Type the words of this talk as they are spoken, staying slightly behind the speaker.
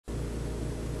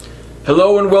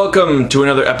Hello and welcome to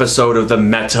another episode of the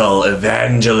Metal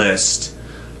Evangelist.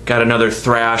 Got another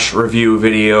thrash review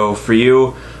video for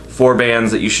you. 4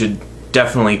 bands that you should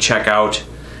definitely check out.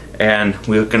 And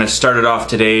we're going to start it off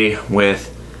today with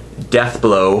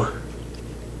Deathblow,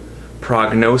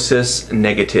 Prognosis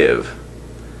Negative.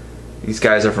 These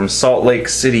guys are from Salt Lake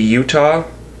City, Utah.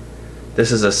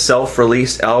 This is a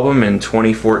self-released album in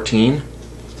 2014.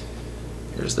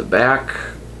 Here's the back.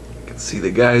 You can see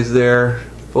the guys there.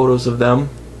 Photos of them.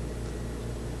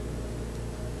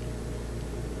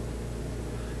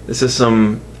 This is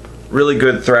some really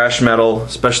good thrash metal,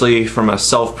 especially from a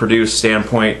self-produced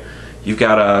standpoint. You've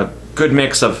got a good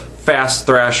mix of fast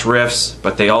thrash riffs,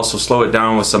 but they also slow it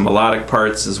down with some melodic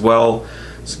parts as well.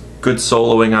 It's good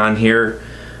soloing on here.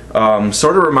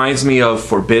 Sort of reminds me of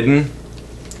Forbidden.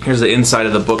 Here's the inside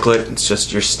of the booklet. It's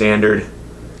just your standard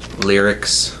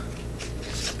lyrics.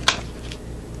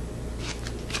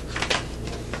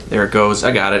 There it goes.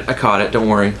 I got it. I caught it. Don't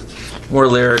worry. More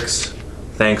lyrics.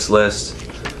 Thanks list.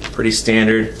 Pretty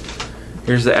standard.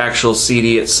 Here's the actual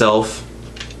CD itself.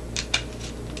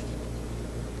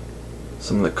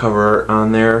 Some of the cover art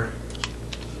on there.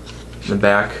 In the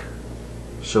back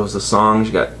shows the songs.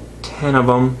 You got 10 of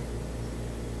them.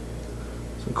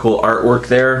 Some cool artwork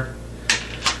there.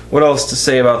 What else to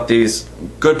say about these?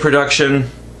 Good production.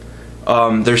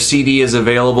 Their CD is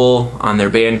available on their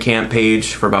Bandcamp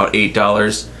page for about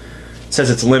 $8. It says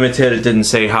it's limited. It didn't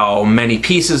say how many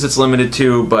pieces it's limited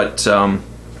to, but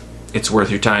it's worth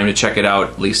your time to check it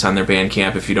out, at least on their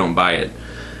Bandcamp if you don't buy it.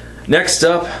 Next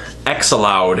up,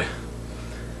 Exaloud.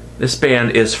 This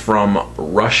band is from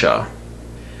Russia.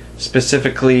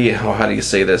 Specifically, how do you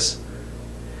say this?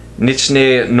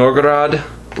 Nizhny Novgorod,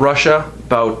 Russia,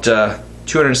 about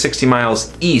 260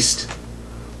 miles east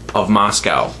of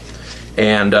Moscow.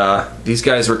 And these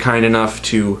guys were kind enough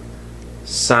to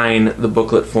sign the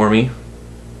booklet for me.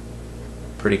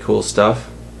 Pretty cool stuff.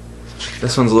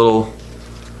 This one's a little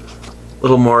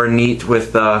more neat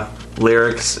with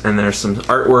lyrics, and there's some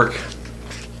artwork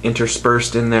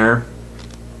interspersed in there.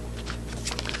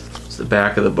 It's the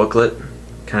back of the booklet,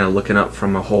 kind of looking up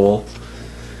from a hole.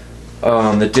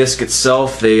 The disc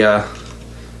itself, they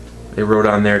wrote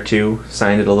on there too,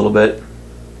 signed it a little bit.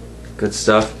 Good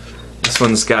stuff. This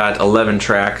one's got 11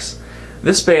 tracks.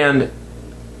 This band,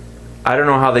 I don't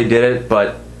know how they did it,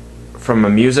 but from a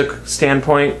music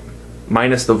standpoint,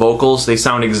 minus the vocals, they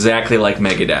sound exactly like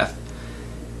Megadeth.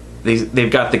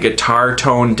 They've got the guitar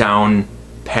tone down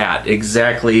pat,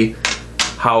 exactly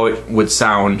how it would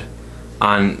sound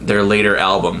on their later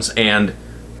albums. And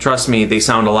trust me, they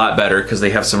sound a lot better because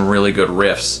they have some really good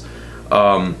riffs.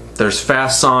 There's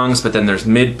fast songs, but then there's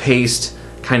mid-paced,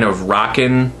 kind of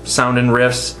rockin' sounding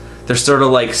riffs. They're sort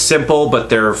of like simple, but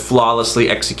they're flawlessly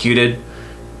executed.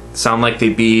 Sound like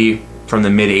they'd be from the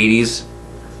mid-80s.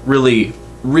 Really,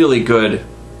 really good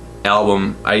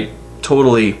album. You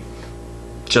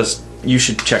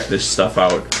should check this stuff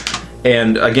out.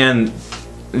 And again,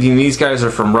 these guys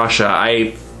are from Russia.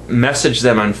 I messaged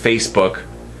them on Facebook,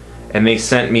 and they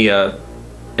sent me an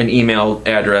email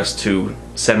address to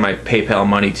send my PayPal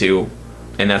money to,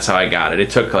 and that's how I got it. It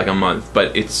took like a month,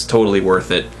 but it's totally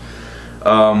worth it.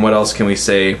 What else can we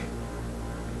say?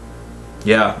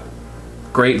 Yeah,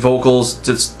 great vocals.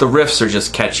 The riffs are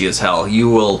just catchy as hell. You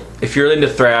will, if you're into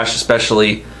thrash,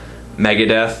 especially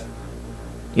Megadeth,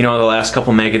 you know the last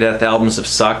couple Megadeth albums have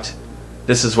sucked.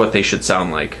 This is what they should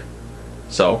sound like.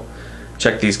 So,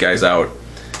 check these guys out.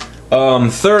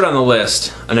 Third on the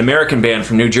list, an American band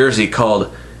from New Jersey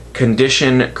called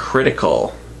Condition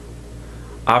Critical.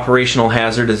 Operational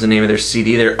Hazard is the name of their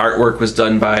CD. Their artwork was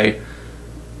done by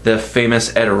the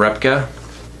famous Ed Repka.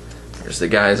 There's the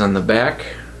guys on the back.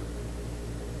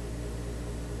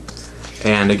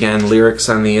 And again, lyrics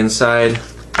on the inside.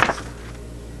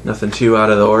 Nothing too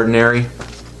out of the ordinary.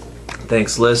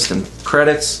 Thanks list and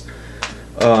credits.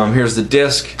 Here's the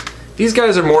disc. These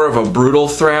guys are more of a brutal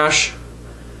thrash.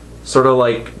 Sort of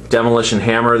like Demolition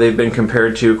Hammer they've been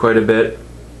compared to quite a bit.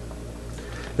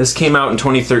 This came out in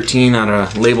 2013 on a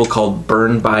label called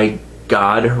Burned by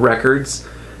God Records.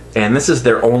 And this is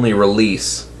their only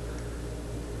release.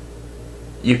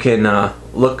 You can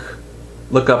look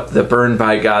up the Burned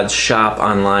by God shop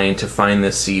online to find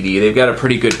this CD. They've got a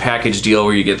pretty good package deal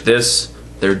where you get this,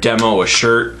 their demo, a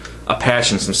shirt, a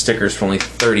patch, and some stickers for only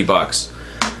 30 bucks.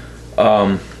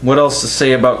 What else to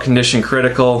say about Condition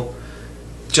Critical?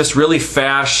 Just really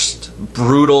fast,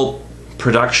 brutal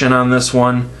production on this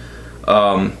one.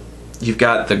 You've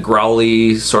got the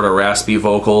growly, sort of raspy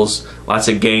vocals, lots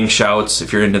of gang shouts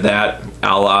if you're into that,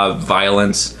 a la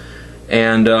Violence.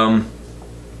 And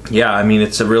yeah, I mean,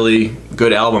 it's a really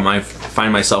good album. I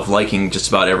find myself liking just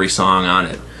about every song on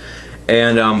it.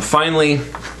 And finally,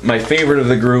 my favorite of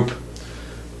the group,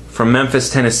 from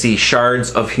Memphis, Tennessee,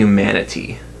 Shards of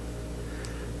Humanity.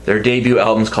 Their debut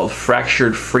album's called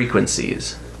Fractured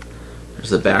Frequencies. There's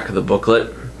the back of the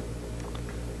booklet.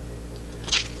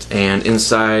 And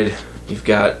inside, you've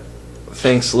got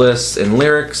thanks lists and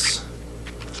lyrics.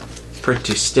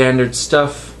 Pretty standard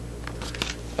stuff.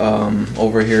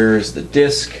 Over here is the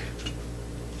disc.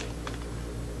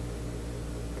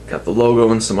 Got the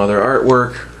logo and some other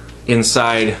artwork.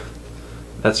 Inside,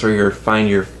 that's where you'll find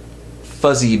your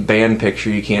fuzzy band picture.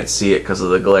 You can't see it because of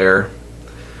the glare.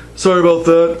 Sorry about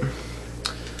that.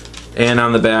 And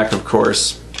on the back, of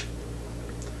course,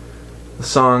 the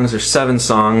songs are 7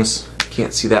 songs.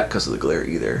 Can't see that because of the glare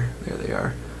either. There they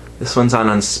are. This one's on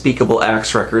Unspeakable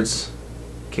Acts Records,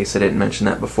 in case I didn't mention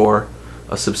that before,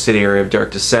 a subsidiary of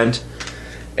Dark Descent.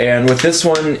 And with this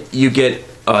one, you get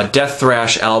a death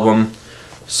thrash album,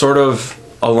 sort of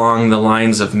along the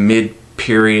lines of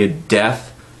mid-period death.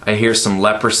 I hear some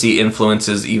Leprosy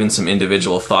influences, even some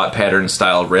individual thought pattern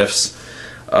style riffs.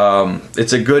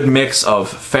 It's a good mix of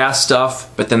fast stuff,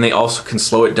 but then they also can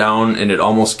slow it down and it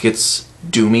almost gets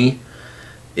doomy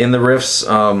in the riffs.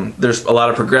 There's a lot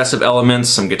of progressive elements,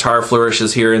 some guitar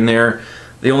flourishes here and there.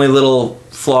 The only little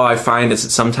flaw I find is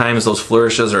that sometimes those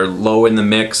flourishes are low in the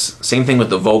mix. Same thing with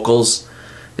the vocals.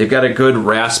 They've got a good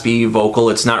raspy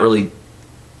vocal. It's not really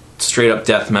straight up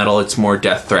death metal, it's more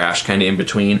death thrash, kind of in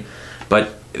between.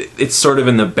 But it's sort of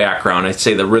in the background. I'd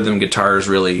say the rhythm guitars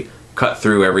really cut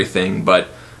through everything, but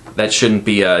that shouldn't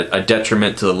be a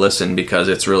detriment to the listen because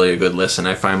it's really a good listen.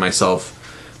 I find myself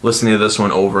listening to this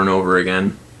one over and over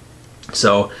again.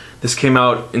 So this came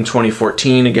out in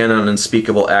 2014, again on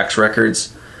Unspeakable Acts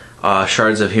Records.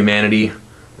 Shards of Humanity,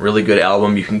 really good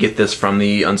album. You can get this from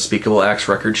the Unspeakable Acts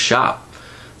Records shop.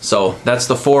 So that's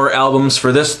the 4 albums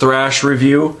for this thrash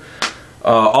review.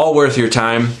 All worth your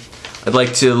time. I'd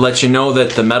like to let you know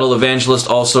that the Metal Evangelist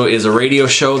also is a radio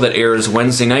show that airs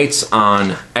Wednesday nights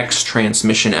on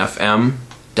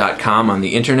xtransmissionfm.com on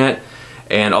the internet.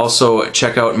 And also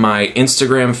check out my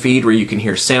Instagram feed where you can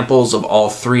hear samples of all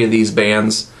 3 of these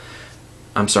bands.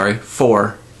 I'm sorry,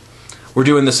 4. We're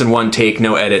doing this in one take,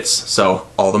 no edits, so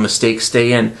all the mistakes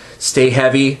stay in. Stay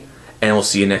heavy, and we'll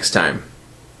see you next time.